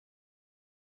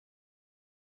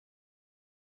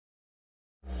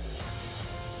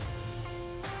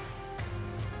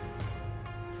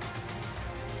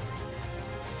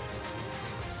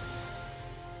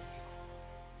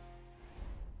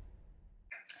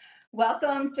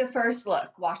Welcome to First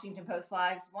Look, Washington Post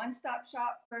Live's one-stop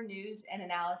shop for news and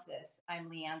analysis. I'm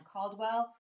Leanne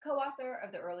Caldwell, co-author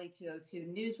of the Early 202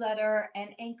 newsletter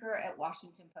and anchor at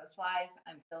Washington Post Live.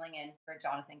 I'm filling in for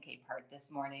Jonathan Capehart this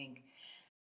morning.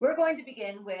 We're going to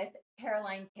begin with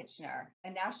Caroline Kitchener, a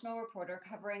national reporter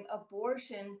covering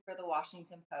abortion for the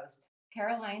Washington Post.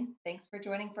 Caroline, thanks for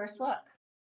joining First Look.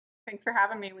 Thanks for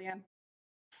having me, Leanne.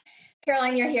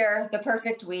 Caroline, you're here the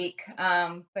perfect week,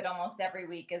 but almost every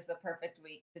week is the perfect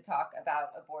week to talk about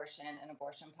abortion and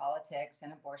abortion politics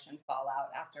and abortion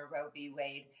fallout after Roe v.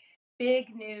 Wade.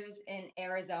 Big news in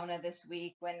Arizona this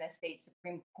week when the state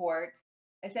Supreme Court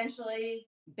essentially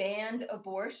banned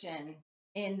abortion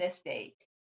in the state.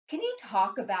 Can you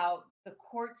talk about the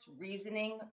court's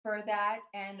reasoning for that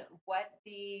and what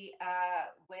when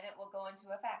it will go into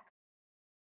effect?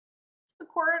 The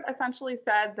court essentially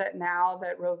said that now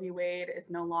that Roe v. Wade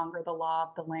is no longer the law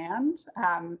of the land,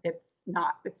 it's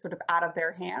sort of out of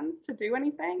their hands to do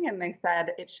anything. And they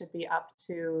said it should be up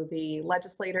to the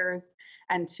legislators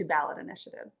and to ballot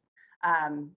initiatives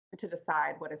to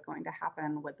decide what is going to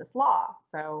happen with this law.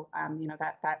 So,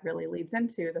 that really leads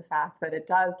into the fact that it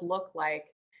does look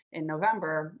like in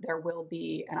November, there will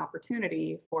be an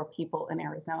opportunity for people in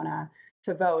Arizona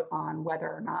to vote on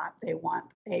whether or not they want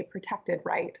a protected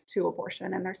right to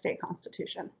abortion in their state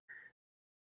constitution.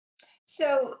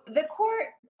 So the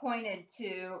court pointed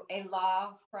to a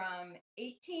law from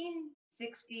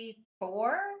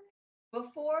 1864.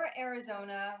 Before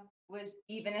Arizona was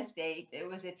even a state, it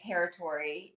was a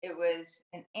territory. It was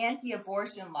an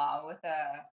anti-abortion law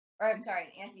an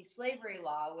anti-slavery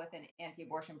law with an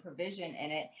anti-abortion provision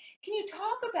in it. Can you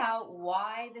talk about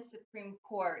why the Supreme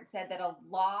Court said that a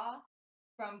law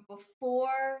from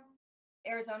before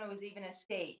Arizona was even a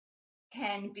state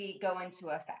can go into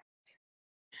effect?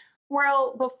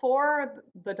 Well, before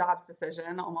the Dobbs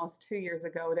decision, almost 2 years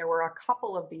ago, there were a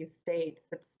couple of these states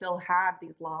that still had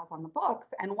these laws on the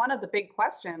books. And one of the big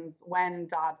questions when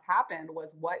Dobbs happened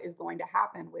was what is going to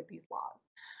happen with these laws?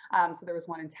 So there was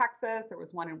one in Texas, there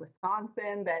was one in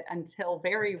Wisconsin that until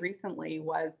very recently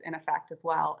was in effect as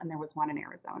well. And there was one in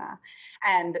Arizona.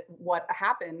 And what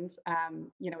happened,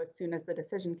 as soon as the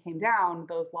decision came down,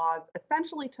 those laws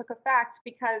essentially took effect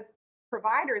because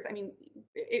providers,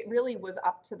 it really was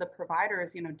up to the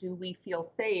providers, do we feel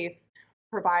safe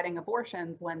providing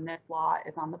abortions when this law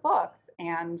is on the books?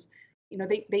 And,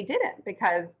 they didn't,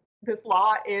 because this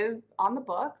law is on the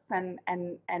books and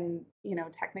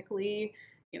technically,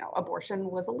 abortion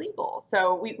was illegal.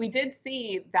 So we did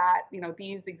see that,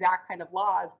 these exact kind of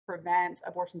laws prevent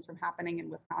abortions from happening in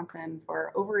Wisconsin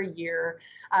for over a year.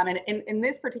 And in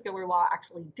this particular law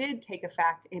actually did take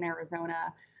effect in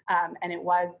Arizona. And it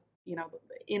was,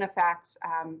 in effect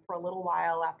for a little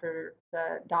while after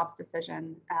the Dobbs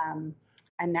decision. And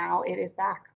now it is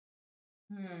back.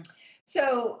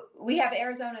 So we have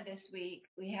Arizona this week.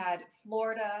 We had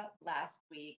Florida last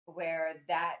week, where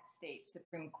that state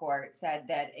Supreme Court said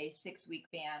that a 6-week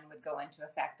ban would go into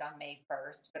effect on May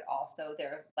 1st. But also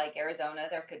there, like Arizona,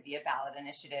 there could be a ballot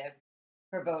initiative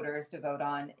for voters to vote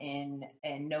on in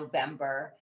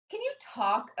November. Can you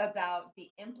talk about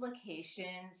the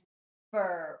implications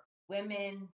for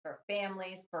women, for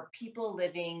families, for people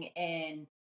living in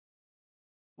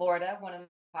Florida, one of the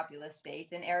populous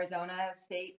states, and Arizona, a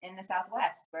state in the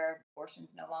Southwest where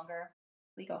abortion's no longer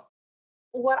legal?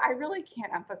 What I really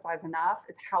can't emphasize enough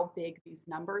is how big these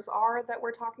numbers are that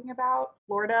we're talking about.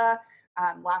 Florida,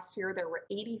 last year, there were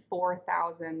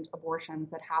 84,000 abortions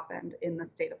that happened in the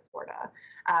state of Florida.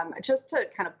 Just to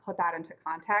kind of put that into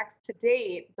context, to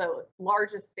date, the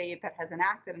largest state that has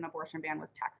enacted an abortion ban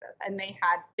was Texas, and they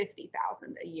had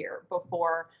 50,000 a year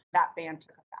before that ban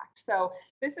took effect. So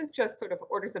this is just sort of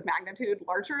orders of magnitude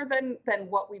larger than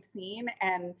what we've seen,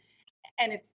 and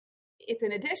it's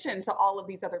in addition to all of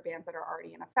these other bans that are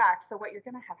already in effect. So what you're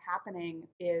going to have happening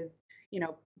is,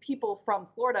 people from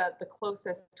Florida, the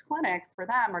closest clinics for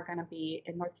them are going to be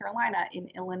in North Carolina, in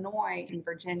Illinois, in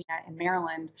Virginia, in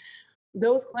Maryland.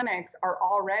 Those clinics are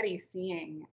already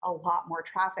seeing a lot more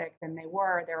traffic than they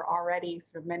were. They're already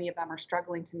many of them are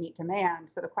struggling to meet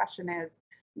demand. So the question is,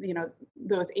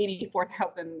 those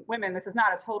 84,000 women, this is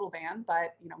not a total ban,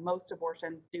 but, most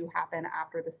abortions do happen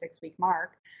after the 6-week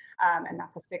mark. And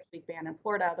that's a 6-week ban in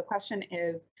Florida. The question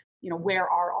is, where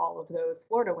are all of those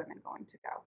Florida women going to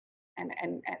go? And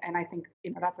I think,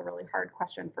 that's a really hard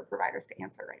question for providers to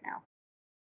answer right now.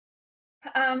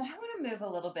 I want to move a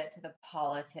little bit to the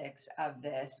politics of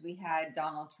this. We had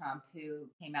Donald Trump, who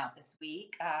came out this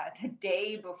week, the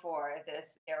day before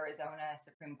this Arizona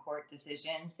Supreme Court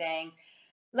decision, saying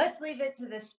Let's leave it to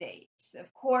the states.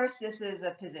 Of course, this is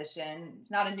a position,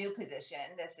 it's not a new position.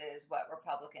 This is what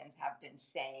Republicans have been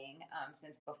saying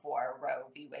since before Roe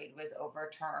v. Wade was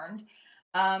overturned.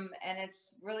 And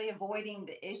it's really avoiding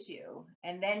the issue.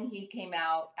 And then he came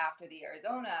out after the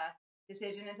Arizona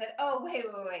decision and said, oh,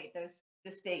 wait,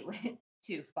 the state went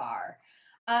too far.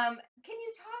 Can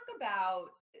you talk about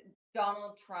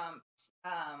Donald Trump's,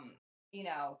 you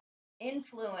know,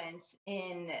 influence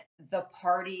in the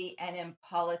party and in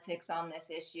politics on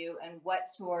this issue, and what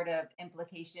sort of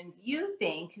implications you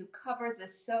think, who covers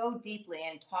this so deeply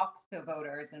and talks to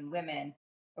voters and women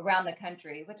around the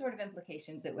country, what sort of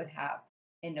implications it would have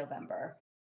in November?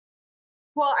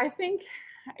 Well, I think,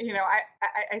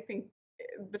 I think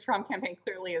the Trump campaign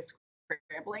clearly is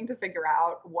scrambling to figure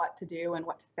out what to do and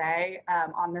what to say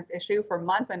on this issue for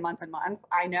months and months and months.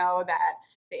 I know that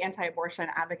the anti-abortion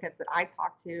advocates that I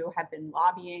talked to have been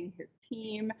lobbying his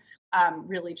team,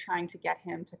 really trying to get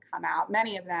him to come out,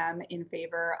 many of them in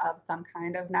favor of some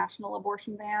kind of national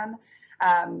abortion ban.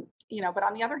 But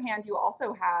on the other hand, you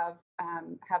also have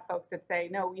folks that say,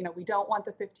 no, we don't want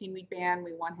the 15-week ban.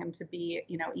 We want him to be,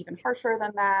 even harsher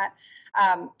than that.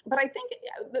 But I think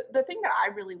the thing that I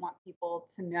really want people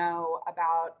to know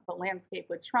about the landscape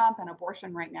with Trump and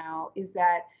abortion right now is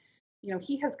that,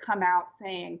 he has come out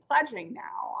pledging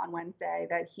now on Wednesday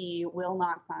that he will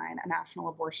not sign a national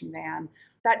abortion ban.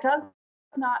 That does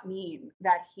not mean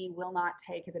that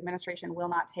his administration will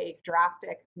not take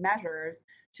drastic measures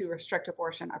to restrict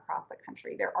abortion across the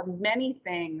country. There are many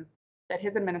things that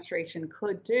his administration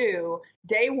could do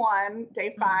day 1,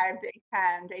 day 5, day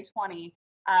 10, day 20.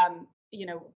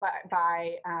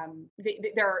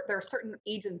 There are certain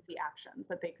agency actions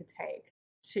that they could take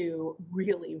to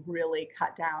really, really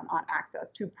cut down on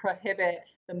access, to prohibit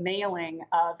the mailing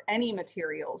of any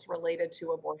materials related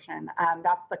to abortion.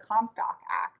 That's the Comstock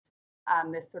Act,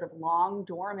 this sort of long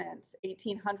dormant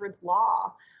 1800s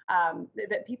law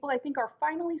that people, I think, are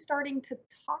finally starting to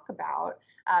talk about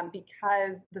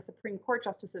because the Supreme Court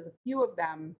justices, a few of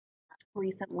them,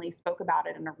 recently spoke about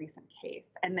it in a recent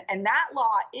case. And that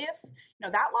law, if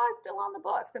that law is still on the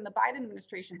books, and the Biden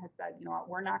administration has said,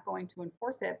 we're not going to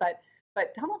enforce it, but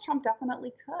Donald Trump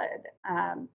definitely could.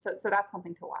 So that's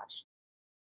something to watch.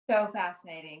 So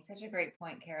fascinating. Such a great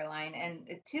point, Caroline. And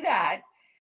to that,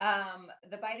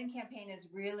 the Biden campaign is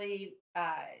really,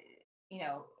 you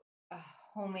know,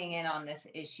 homing in on this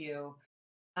issue.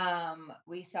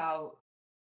 We saw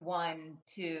 1,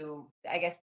 2, I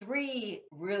guess 3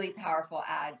 really powerful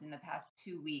ads in the past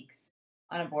 2 weeks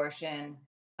on abortion.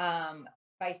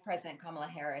 Vice President Kamala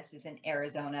Harris is in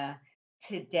Arizona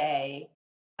today.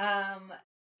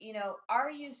 Are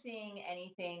you seeing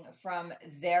anything from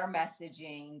their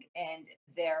messaging and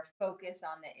their focus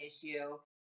on the issue?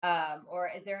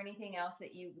 Or is there anything else that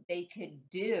they could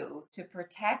do to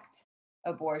protect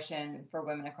abortion for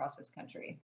women across this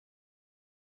country?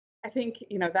 I think,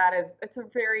 it's a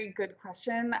very good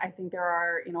question. I think there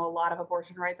are, a lot of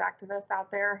abortion rights activists out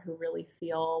there who really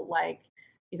feel like,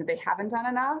 they haven't done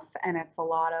enough, and it's a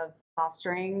lot of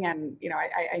posturing. And,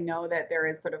 I know that there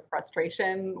is sort of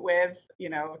frustration with,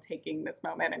 taking this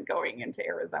moment and going into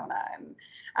Arizona,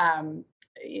 and,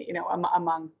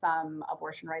 among some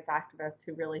abortion rights activists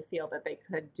who really feel that they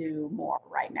could do more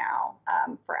right now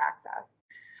for access.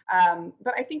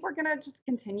 But I think we're going to just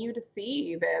continue to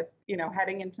see this,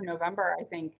 heading into November. I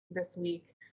think this week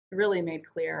really made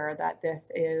clear that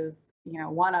this is,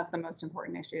 one of the most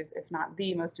important issues, if not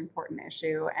the most important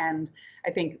issue. And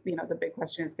I think, the big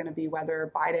question is going to be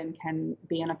whether Biden can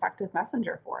be an effective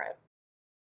messenger for it.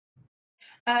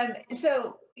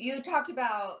 So you talked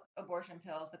about abortion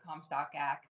pills, the Comstock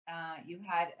Act. You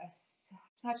had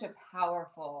such a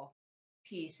powerful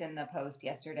piece in the Post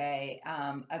yesterday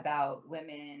about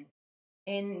women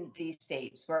in these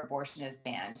states where abortion is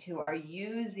banned who are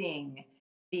using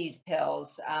these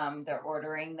pills. They're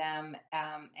ordering them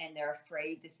and they're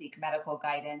afraid to seek medical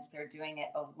guidance. They're doing it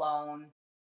alone.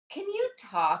 Can you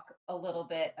talk a little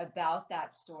bit about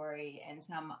that story and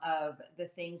some of the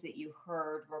things that you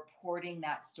heard reporting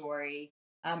that story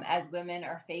as women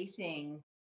are facing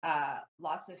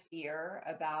lots of fear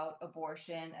about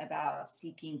abortion, about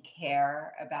seeking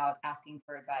care, about asking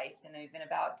for advice, and even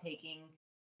about taking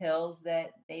pills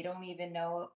that they don't even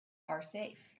know are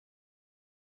safe?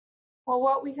 Well,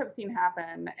 what we have seen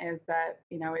happen is that,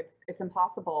 it's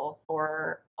impossible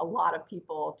for a lot of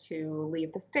people to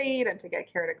leave the state and to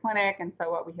get care at a clinic. And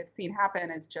so what we have seen happen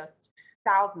is just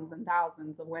thousands and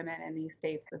thousands of women in these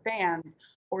states with bans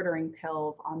ordering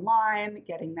pills online,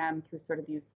 getting them through sort of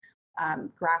these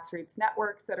grassroots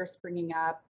networks that are springing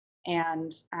up,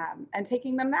 and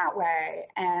taking them that way.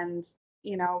 And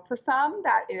for some,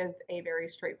 that is a very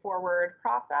straightforward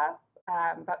process,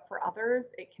 but for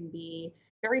others, it can be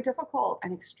very difficult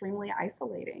and extremely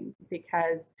isolating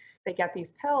because they get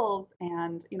these pills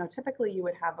and typically you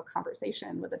would have a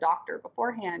conversation with a doctor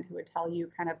beforehand who would tell you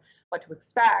kind of what to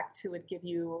expect, who would give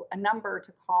you a number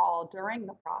to call during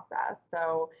the process.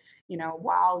 So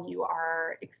while you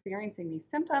are experiencing these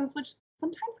symptoms, which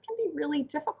sometimes can be really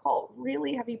difficult,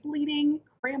 really heavy bleeding,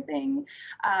 cramping,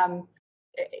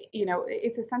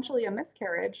 it's essentially a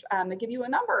miscarriage. They give you a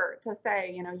number to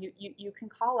say, you can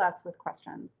call us with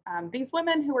questions. These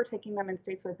women who are taking them in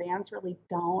states with bans really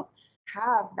don't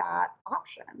have that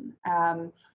option.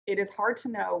 It is hard to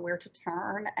know where to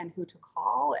turn and who to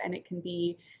call, and it can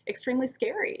be extremely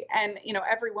scary. And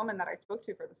every woman that I spoke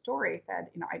to for the story said,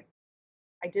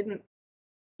 I didn't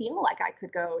feel like I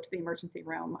could go to the emergency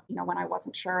room, when I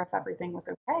wasn't sure if everything was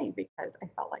okay because I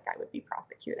felt like I would be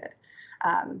prosecuted.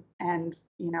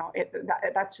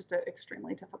 That's just an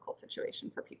extremely difficult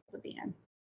situation for people to be in.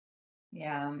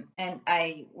 Yeah. And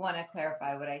I want to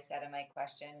clarify what I said in my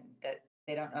question, that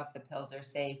they don't know if the pills are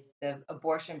safe. The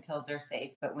abortion pills are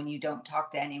safe, but when you don't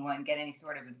talk to anyone, get any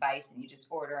sort of advice, and you just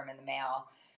order them in the mail,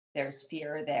 there's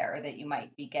fear there that you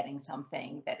might be getting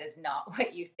something that is not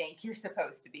what you think you're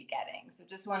supposed to be getting. So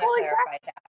just want to Well, clarify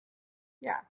exactly. that.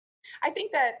 Yeah. I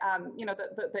think that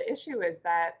the issue is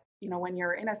that when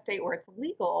you're in a state where it's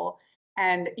illegal,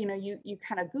 and you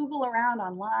kind of Google around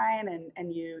online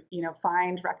and you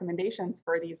find recommendations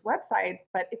for these websites,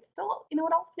 but it's still it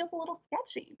all feels a little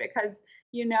sketchy because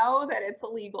that it's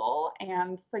illegal,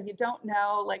 and so you don't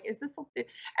know, like, is this?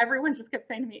 Everyone just kept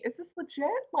saying to me, "Is this legit?"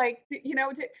 Like,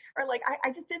 or like,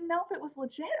 I just didn't know if it was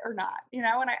legit or not, and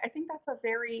I think that's a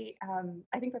very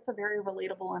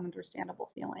relatable and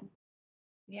understandable feeling.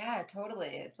 Yeah,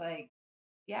 totally. It's like,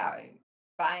 yeah,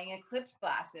 buying eclipse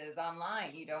glasses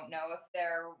online. You don't know if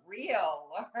they're real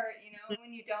or,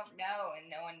 when you don't know and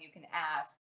no one you can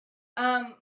ask.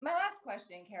 My last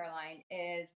question, Caroline,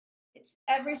 is it's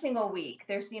every single week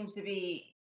there seems to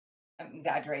be, I'm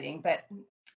exaggerating, but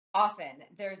often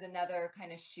there's another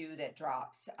kind of shoe that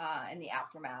drops in the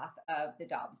aftermath of the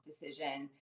Dobbs decision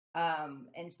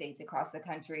in states across the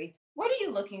country. What are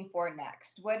you looking for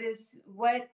next?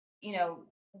 You know,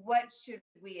 what should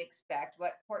we expect?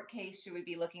 What court case should we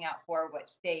be looking out for? What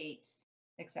states,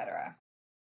 et cetera?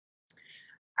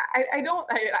 I don't,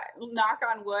 knock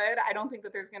on wood, I don't think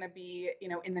that there's going to be,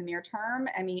 in the near term,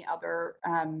 any other,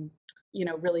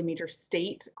 really major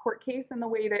state court case in the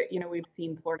way that, we've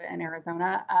seen Florida and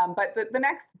Arizona. But the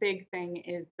next big thing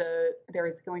is there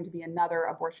is going to be another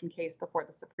abortion case before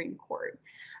the Supreme Court.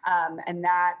 And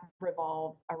that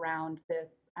revolves around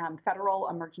this federal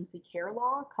emergency care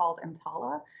law called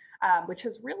EMTALA, which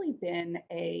has really been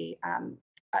a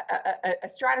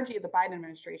strategy of the Biden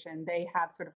administration. They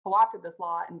have sort of co-opted this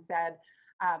law and said,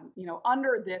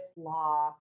 under this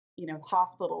law,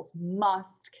 hospitals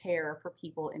must care for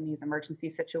people in these emergency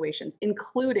situations,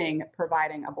 including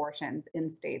providing abortions in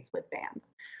states with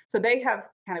bans. So they have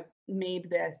kind of made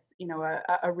this,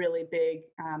 a really big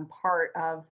part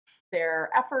of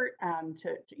their effort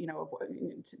to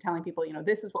telling people,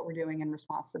 this is what we're doing in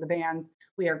response to the bans.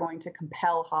 We are going to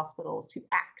compel hospitals to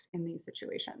act in these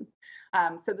situations.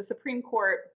 So the Supreme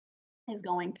Court is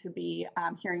going to be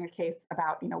hearing a case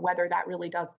about, whether that really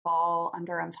does fall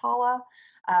under EMTALA,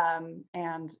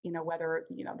 and whether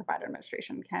the Biden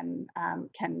administration can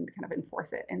kind of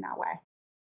enforce it in that way.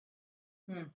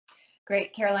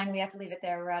 Great, Caroline. We have to leave it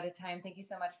there. We're out of time. Thank you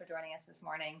so much for joining us this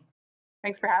morning.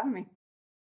 Thanks for having me.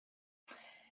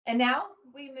 And now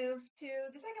we move to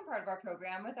the second part of our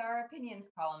program with our opinions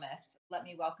columnists. Let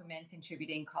me welcome in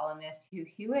contributing columnist Hugh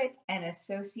Hewitt and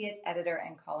associate editor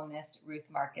and columnist Ruth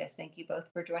Marcus. Thank you both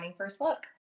for joining First Look.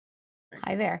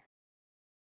 Hi there.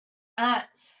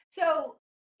 So,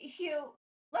 Hugh,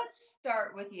 let's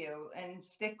start with you and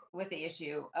stick with the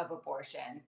issue of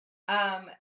abortion.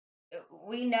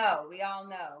 We all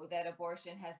know that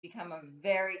abortion has become a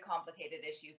very complicated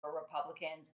issue for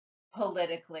Republicans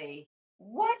politically.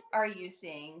 What are you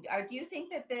seeing? Do you think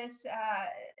that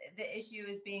the issue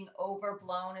is being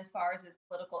overblown as far as its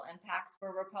political impacts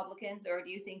for Republicans, or do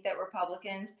you think that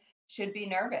Republicans should be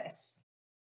nervous?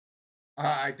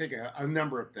 I think a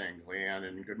number of things, Leanne,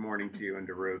 and good morning to you and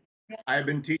to Ruth. I've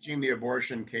been teaching the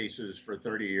abortion cases for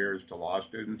 30 years to law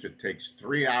students. It takes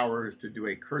 3 hours to do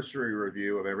a cursory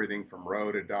review of everything from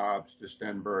Roe to Dobbs to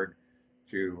Stenberg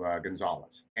to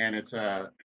Gonzalez. And it's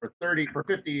for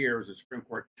 50 years, the Supreme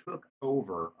Court took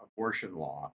over abortion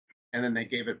law, and then they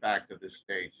gave it back to the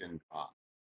states in cost.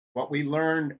 What we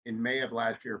learned in May of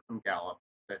last year from Gallup,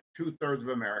 that 2/3 of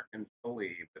Americans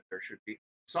believe that there should be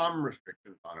some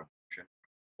restrictions on abortion.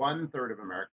 1/3 of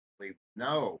Americans believe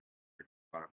no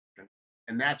on abortion,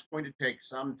 and that's going to take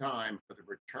some time for the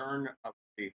return of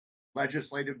the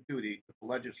legislative duty to the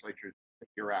legislature to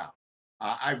figure out.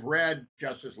 I've read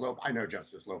Justice Lopez. I know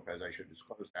Justice Lopez. I should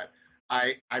disclose that.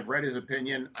 I've read his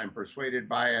opinion. I'm persuaded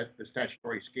by it. The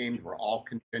statutory schemes were all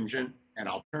contingent, and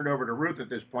I'll turn it over to Ruth at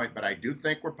this point. But I do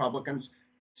think Republicans,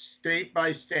 state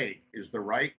by state, is the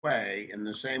right way. In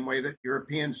the same way that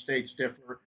European states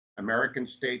differ, American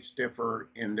states differ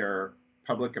in their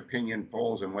public opinion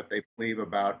polls and what they believe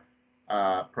about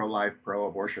pro-life,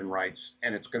 pro-abortion rights,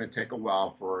 and it's going to take a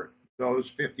while for those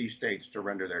 50 states to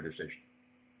render their decision.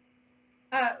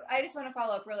 I just want to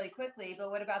follow up really quickly, but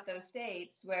what about those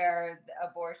states where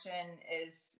abortion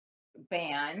is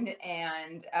banned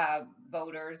and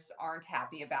voters aren't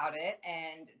happy about it,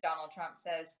 and Donald Trump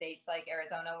says states like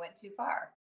Arizona went too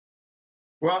far?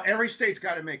 Well, every state's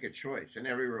got to make a choice, and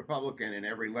every Republican in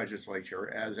every legislature,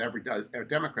 as every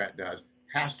Democrat does,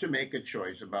 has to make a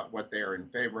choice about what they are in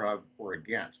favor of or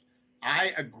against.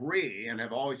 I agree and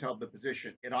have always held the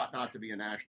position it ought not to be a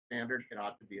national standard. It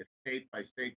ought to be a state by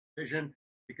state decision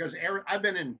because I've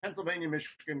been in Pennsylvania,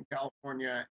 Michigan,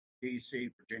 California, D.C.,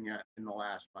 Virginia in the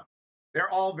last month. They're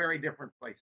all very different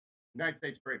places. The United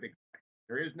States is a very big place.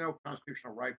 There is no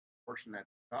constitutional right for abortion. That's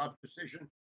a Dobbs decision.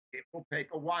 It will take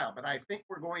a while, but I think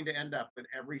we're going to end up with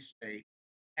every state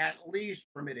at least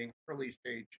permitting early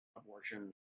stage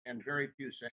abortion and very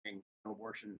few saying no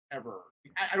abortion ever.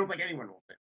 I don't think anyone will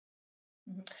say.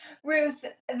 Ruth,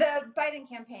 the Biden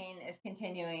campaign is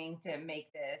continuing to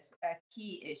make this a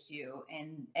key issue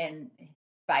in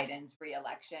Biden's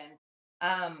reelection.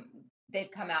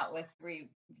 They've come out with 3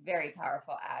 very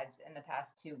powerful ads in the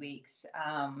past 2 weeks.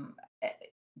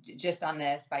 Just on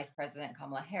this, Vice President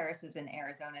Kamala Harris is in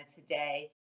Arizona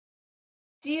today.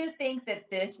 Do you think that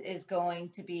this is going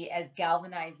to be as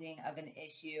galvanizing of an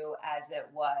issue as it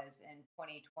was in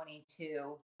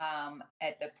 2022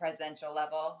 at the presidential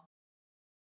level?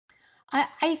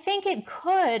 I think it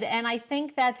could, and I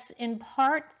think that's in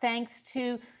part thanks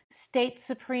to state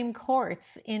Supreme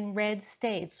Courts in red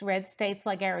states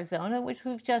like Arizona, which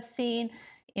we've just seen,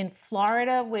 in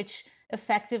Florida, which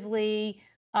effectively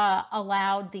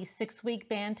allowed the 6-week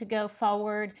ban to go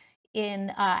forward,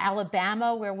 in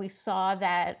Alabama, where we saw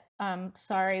that,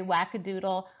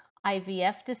 wackadoodle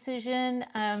IVF decision.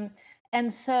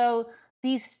 And so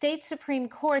these state Supreme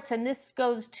Courts, and this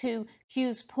goes to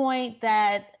Hugh's point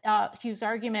that, Hugh's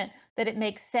argument that it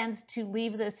makes sense to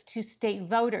leave this to state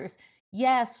voters.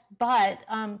 Yes, but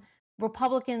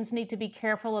Republicans need to be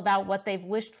careful about what they've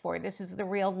wished for. This is the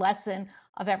real lesson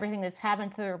of everything that's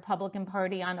happened to the Republican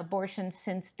Party on abortion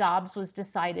since Dobbs was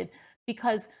decided,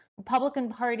 because Republican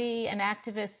Party and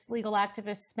activists, legal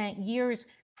activists, spent years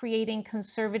creating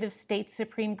conservative state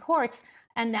Supreme Courts,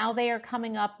 and now they are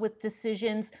coming up with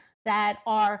decisions that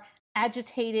are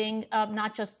agitating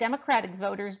not just Democratic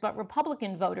voters, but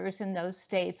Republican voters in those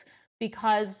states,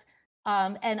 because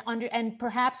and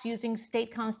perhaps using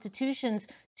state constitutions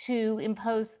to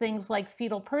impose things like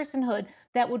fetal personhood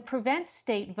that would prevent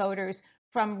state voters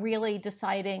from really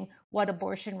deciding what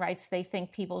abortion rights they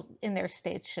think people in their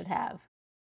states should have.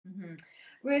 Mm-hmm.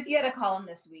 Ruth, you had a column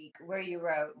this week where you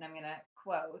wrote, and I'm going to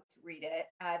read it.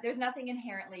 There's nothing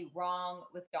inherently wrong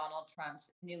with Donald Trump's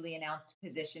newly announced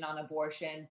position on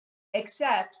abortion,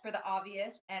 except for the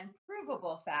obvious and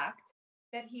provable fact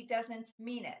that he doesn't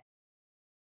mean it.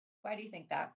 Why do you think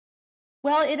that?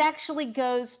 Well, it actually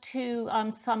goes to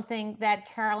something that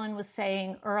Carolyn was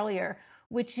saying earlier,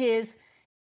 which is,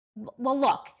 well,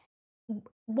 look,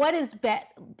 what is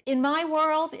in my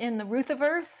world, in the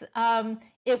Ruthiverse,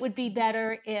 it would be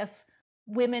better if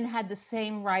women had the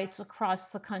same rights across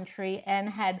the country and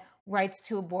had rights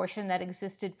to abortion that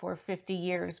existed for 50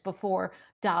 years before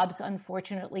Dobbs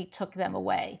unfortunately took them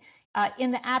away.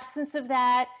 In the absence of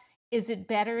that, is it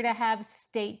better to have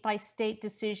state by state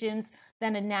decisions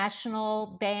than a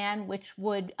national ban, which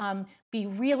would be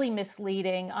really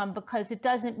misleading because it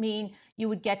doesn't mean you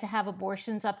would get to have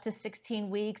abortions up to 16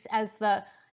 weeks. As the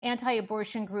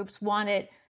anti-abortion groups want it,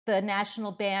 the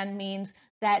national ban means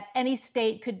that any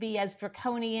state could be as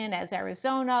draconian as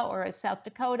Arizona or as South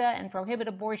Dakota and prohibit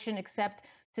abortion except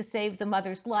to save the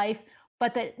mother's life,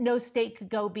 but that no state could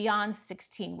go beyond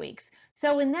 16 weeks.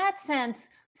 So in that sense,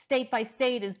 state by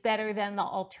state is better than the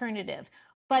alternative.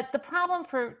 But the problem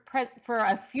for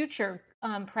a future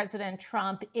President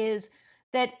Trump is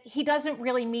that he doesn't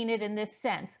really mean it in this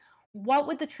sense. What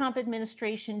would the Trump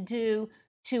administration do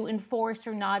to enforce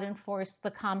or not enforce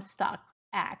the Comstock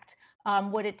Act?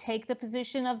 Would it take the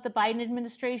position of the Biden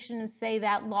administration and say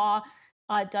that law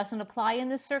doesn't apply in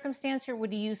this circumstance, or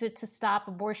would he use it to stop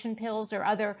abortion pills or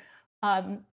other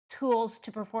tools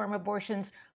to perform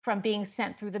abortions from being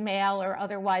sent through the mail or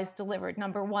otherwise delivered,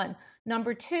 number one.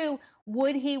 Number two,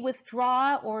 would he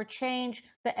withdraw or change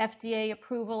the FDA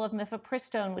approval of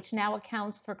mifepristone, which now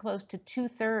accounts for close to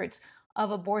 2/3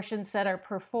 of abortions that are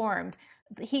performed?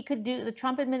 The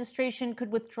Trump administration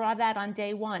could withdraw that on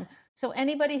day one. So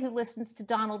anybody who listens to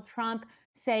Donald Trump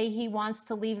say he wants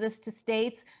to leave this to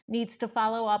states needs to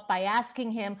follow up by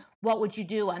asking him, what would you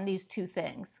do on these two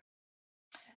things?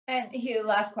 And Hugh,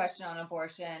 last question on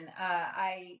abortion.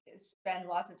 I spend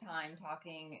lots of time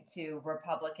talking to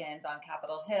Republicans on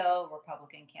Capitol Hill,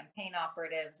 Republican campaign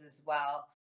operatives as well.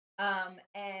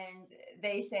 And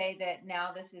they say that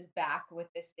now this is back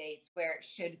with the states where it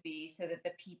should be so that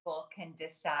the people can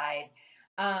decide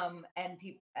and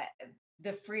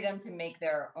the freedom to make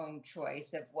their own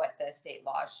choice of what the state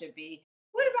laws should be.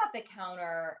 What about the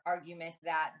counter argument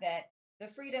that the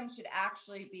freedom should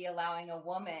actually be allowing a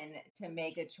woman to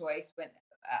make a choice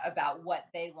about what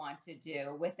they want to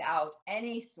do without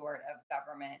any sort of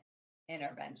government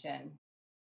intervention?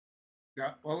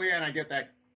 Yeah, well, Leanne, I get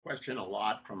that question a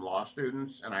lot from law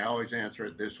students, and I always answer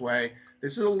it this way.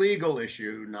 This is a legal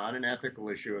issue, not an ethical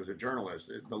issue as a journalist.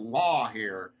 The law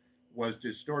here was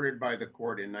distorted by the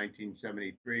court in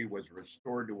 1973, was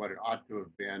restored to what it ought to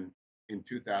have been in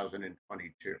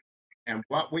 2022. And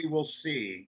what we will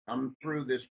see come through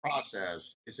this process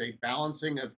is a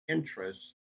balancing of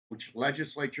interests, which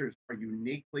legislatures are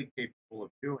uniquely capable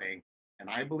of doing. And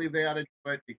I believe they ought to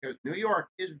do it because New York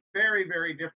is very,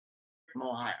 very different from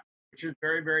Ohio, which is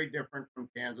very, very different from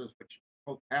Kansas, which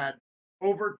both had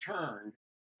overturned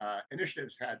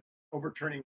initiatives had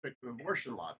overturning restrictive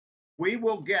abortion laws. We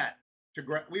will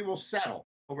settle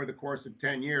over the course of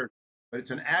 10 years, but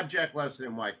it's an abject lesson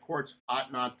in why courts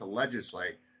ought not to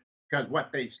legislate. Because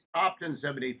what they stopped in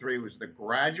 73 was the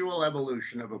gradual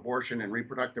evolution of abortion and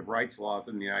reproductive rights laws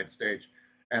in the United States.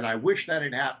 And I wish that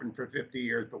had happened for 50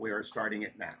 years, but we are starting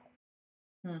it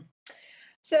now.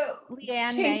 So,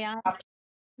 Leanne, may I?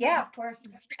 Yeah, of course.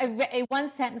 A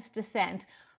one-sentence dissent.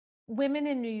 Women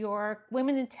in New York,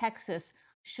 women in Texas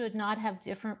should not have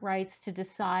different rights to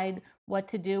decide what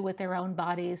to do with their own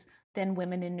bodies than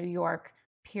women in New York,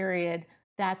 period.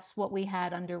 That's what we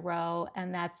had under Roe,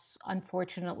 and that's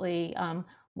unfortunately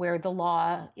where the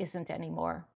law isn't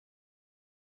anymore.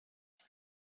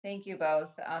 Thank you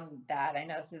both on that. I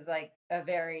know this is like a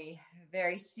very,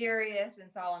 very serious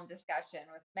and solemn discussion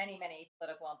with many, many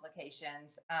political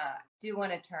implications. Do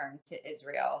want to turn to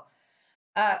Israel.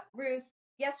 Ruth,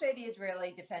 yesterday the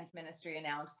Israeli Defense Ministry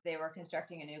announced they were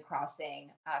constructing a new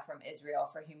crossing from Israel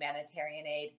for humanitarian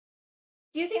aid.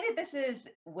 Do you think that this is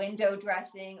window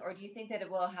dressing, or do you think that it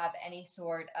will have any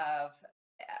sort of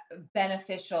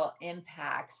beneficial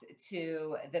impacts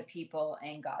to the people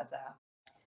in Gaza?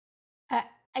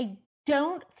 I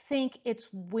don't think it's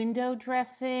window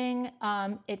dressing.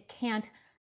 It can't.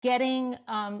 Getting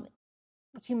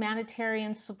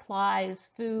humanitarian supplies,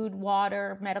 food,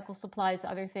 water, medical supplies,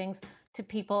 other things to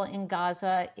people in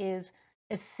Gaza is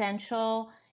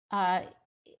essential.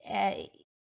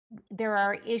 There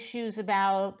are issues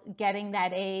about getting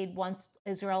that aid once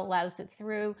Israel allows it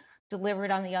through,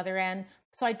 delivered on the other end.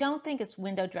 So I don't think it's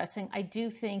window dressing. I do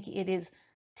think it is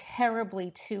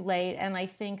terribly too late. And I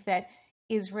think that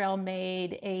Israel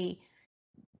made a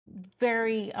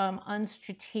very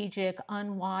unstrategic,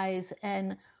 unwise,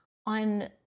 and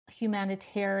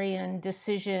unhumanitarian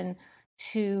decision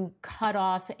to cut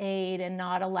off aid and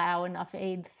not allow enough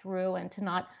aid through and to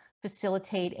not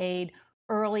facilitate aid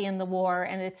early in the war.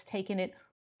 And it's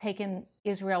taken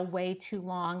Israel way too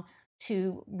long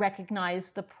to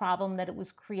recognize the problem that it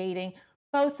was creating,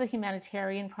 both the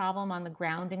humanitarian problem on the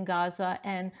ground in Gaza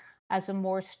and as a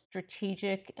more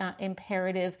strategic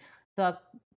imperative, the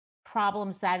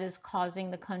problems that is causing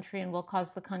the country and will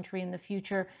cause the country in the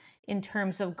future in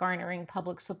terms of garnering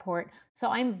public support. So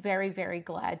I'm very, very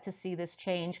glad to see this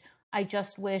change. I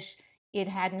just wish it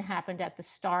hadn't happened at the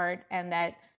start and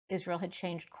that Israel had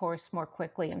changed course more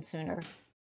quickly and sooner.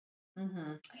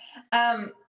 Mm-hmm.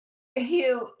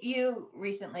 You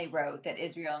recently wrote that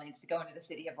Israel needs to go into the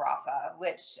city of Rafah,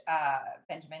 which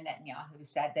Benjamin Netanyahu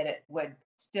said that it would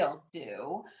still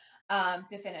do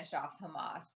to finish off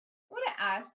Hamas. I want to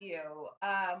ask you: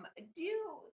 do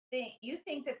you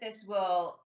think that this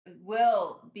will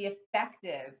be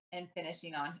effective in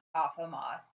finishing off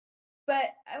Hamas?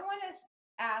 But I want to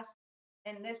ask,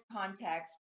 in this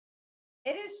context,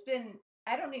 it has been,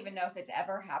 I don't even know if it's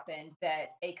ever happened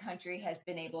that a country has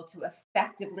been able to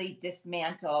effectively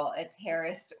dismantle a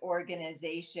terrorist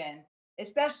organization,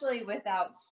 especially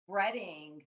without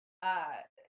spreading,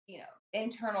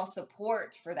 internal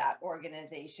support for that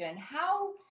organization.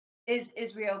 How is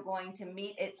Israel going to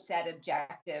meet its set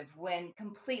objective when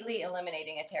completely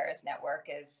eliminating a terrorist network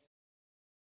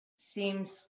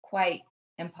seems quite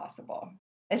impossible,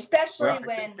 especially Well,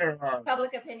 I think when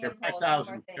public opinion there are polls are more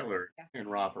 5,000 things. killers Yeah. in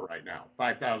Rafah right now.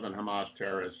 5,000 Hamas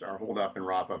terrorists are holed up in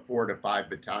Rafah. 4 to 5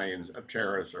 battalions of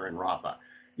terrorists are in Rafah.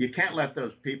 You can't let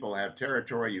those people have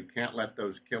territory. You can't let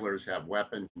those killers have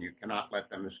weapons. And you cannot let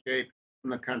them escape from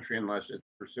the country unless it's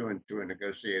pursuant to a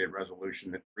negotiated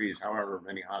resolution that frees however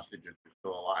many hostages are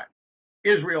still alive.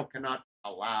 Israel cannot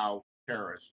allow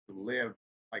terrorists to live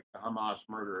like the Hamas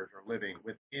murderers are living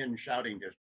within shouting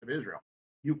distance of Israel.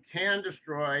 You can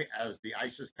destroy, as the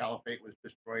ISIS caliphate was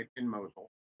destroyed in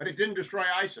Mosul, but it didn't destroy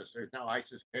ISIS. There's now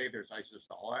ISIS-K, there's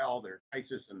ISIS-Al, there's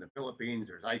ISIS in the Philippines,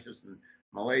 there's ISIS in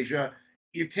Malaysia.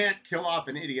 You can't kill off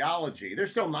an ideology.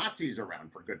 There's still Nazis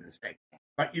around, for goodness sake.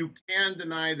 But you can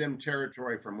deny them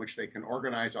territory from which they can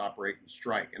organize, operate, and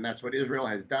strike. And that's what Israel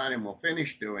has done and will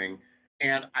finish doing.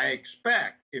 And I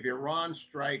expect if Iran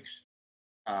strikes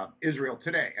Israel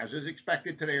today, as is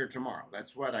expected today or tomorrow,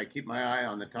 that's what I keep my eye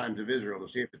on the Times of Israel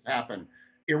to see if it's happened.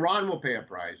 Iran will pay a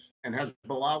price, and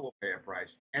Hezbollah will pay a price,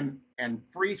 and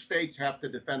free states have to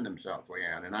defend themselves,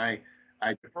 Leanne. And I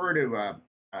defer to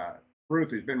Ruth,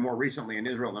 who's been more recently in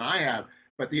Israel than I have,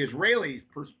 but the Israelis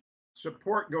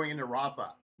support going into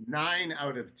Rafah 9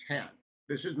 out of 10.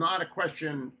 This is not a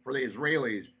question for the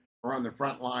Israelis or on the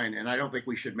front line, and I don't think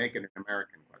we should make it an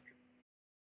American question.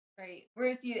 Great.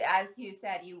 Ruth, as you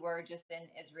said, you were just in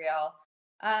Israel.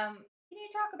 Can you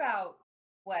talk about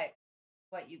what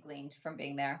you gleaned from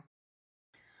being there?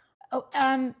 Oh,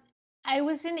 I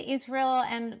was in Israel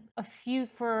and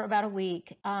for about a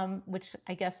week, which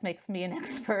I guess makes me an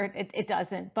expert. It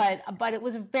doesn't, but it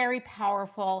was a very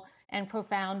powerful and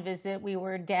profound visit. We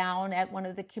were down at one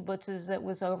of the kibbutzes that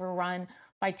was overrun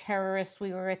by terrorists.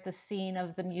 We were at the scene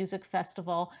of the music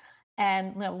festival,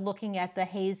 and looking at the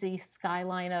hazy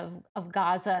skyline of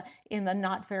Gaza in the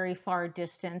not very far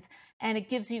distance. And it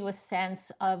gives you a sense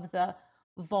of the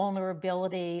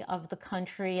vulnerability of the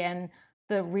country and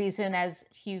the reason, as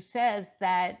Hugh says,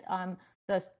 that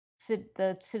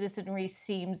the citizenry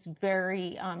seems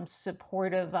very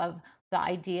supportive of the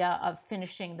idea of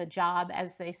finishing the job,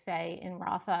 as they say in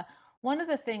Rafah. One of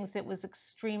the things that was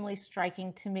extremely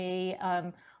striking to me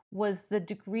was the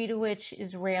degree to which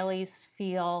Israelis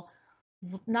feel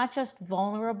not just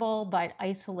vulnerable, but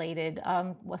isolated.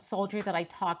 A soldier that I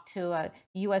talked to, a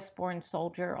US-born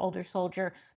soldier, older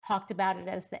soldier, talked about it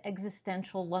as the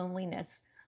existential loneliness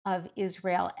of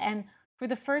Israel. And for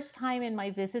the first time in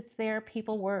my visits there,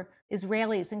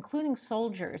 Israelis, including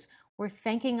soldiers, were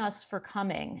thanking us for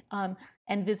coming and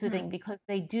visiting because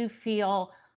they do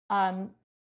feel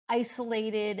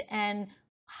isolated and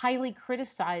highly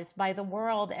criticized by the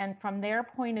world. And from their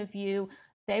point of view,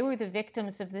 they were the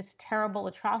victims of this terrible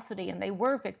atrocity, and they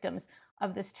were victims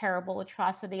of this terrible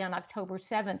atrocity on October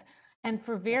 7th. And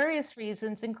for various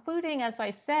reasons, including, as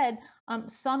I said,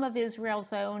 some of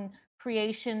Israel's own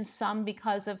creation, some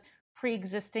because of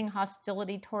pre-existing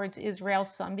hostility towards Israel,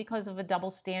 some because of a double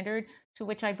standard to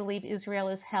which I believe Israel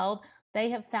is held,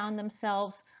 they have found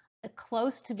themselves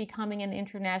close to becoming an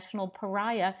international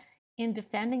pariah in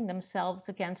defending themselves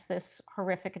against this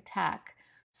horrific attack.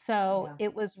 So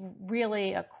it was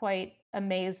really a quite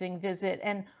amazing visit.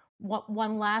 And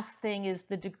one last thing is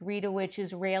the degree to which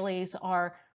Israelis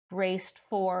are braced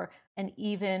for an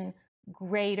even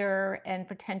greater and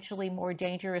potentially more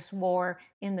dangerous war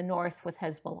in the north with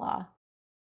Hezbollah.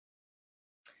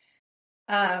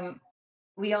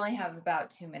 We only have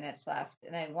about 2 minutes left,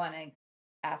 and I want to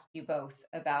ask you both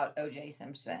about O.J.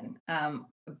 Simpson, a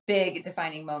big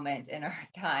defining moment in our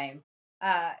time.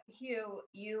 Hugh,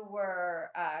 you were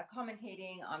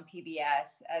commentating on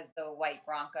PBS as the white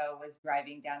Bronco was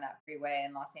driving down that freeway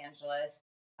in Los Angeles.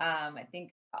 I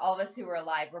think all of us who were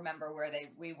alive remember where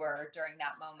we were during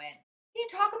that moment. Can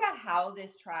you talk about how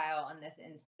this trial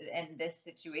and this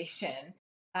situation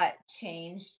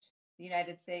changed the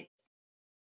United States?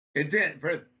 It did.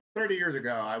 For 30 years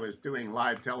ago, I was doing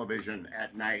live television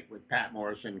at night with Pat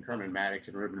Morrison, Kerman Maddox,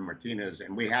 and Ruben Martinez,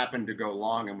 and we happened to go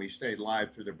long, and we stayed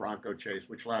live through the Bronco chase,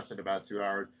 which lasted about 2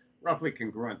 hours, roughly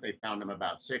congruent. They found him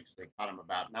about 6. They caught him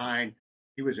about 9.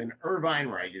 He was in Irvine,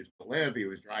 where I used to live. He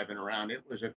was driving around. It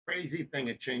was a crazy thing.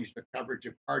 It changed the coverage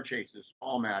of car chases,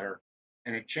 small matter,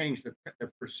 and it changed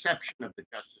the perception of the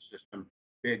justice system,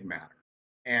 big matter.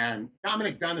 And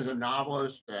Dominic Dunn is a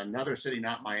novelist. Another City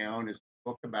Not My Own is a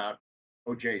book about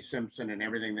O.J. Simpson and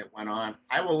everything that went on.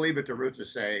 I will leave it to Ruth to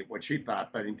say what she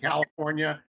thought, but in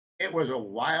California, it was a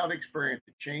wild experience.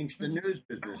 It changed the news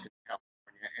business in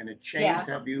California, and it changed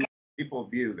how people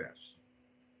view this.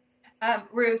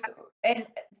 Ruth, In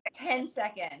 10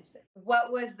 seconds,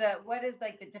 what is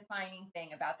like the defining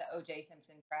thing about the O.J.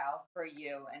 Simpson trial for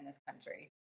you in this country?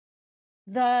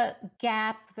 The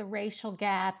gap, the racial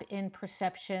gap in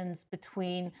perceptions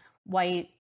between white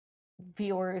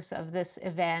viewers of this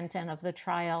event and of the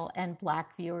trial and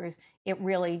Black viewers, it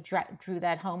really drew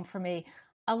that home for me,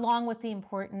 along with the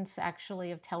importance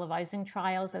actually of televising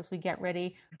trials as we get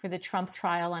ready for the Trump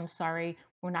trial. I'm sorry,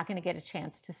 we're not going to get a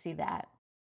chance to see that.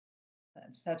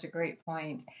 That's such a great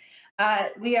point.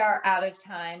 We are out of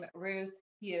time. Ruth,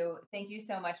 Hugh, thank you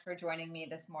so much for joining me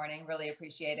this morning. Really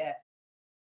appreciate it.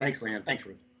 Thanks, Leanne. Thanks,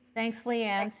 Ruth. Thanks,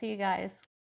 Leanne. See you guys.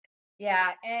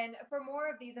 Yeah, and for more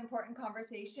of these important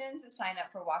conversations, sign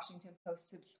up for Washington Post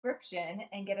subscription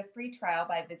and get a free trial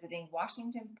by visiting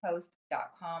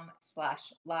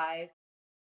washingtonpost.com/live.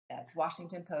 That's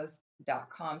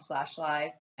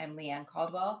washingtonpost.com/live. I'm Leanne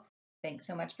Caldwell. Thanks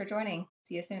so much for joining.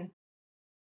 See you soon.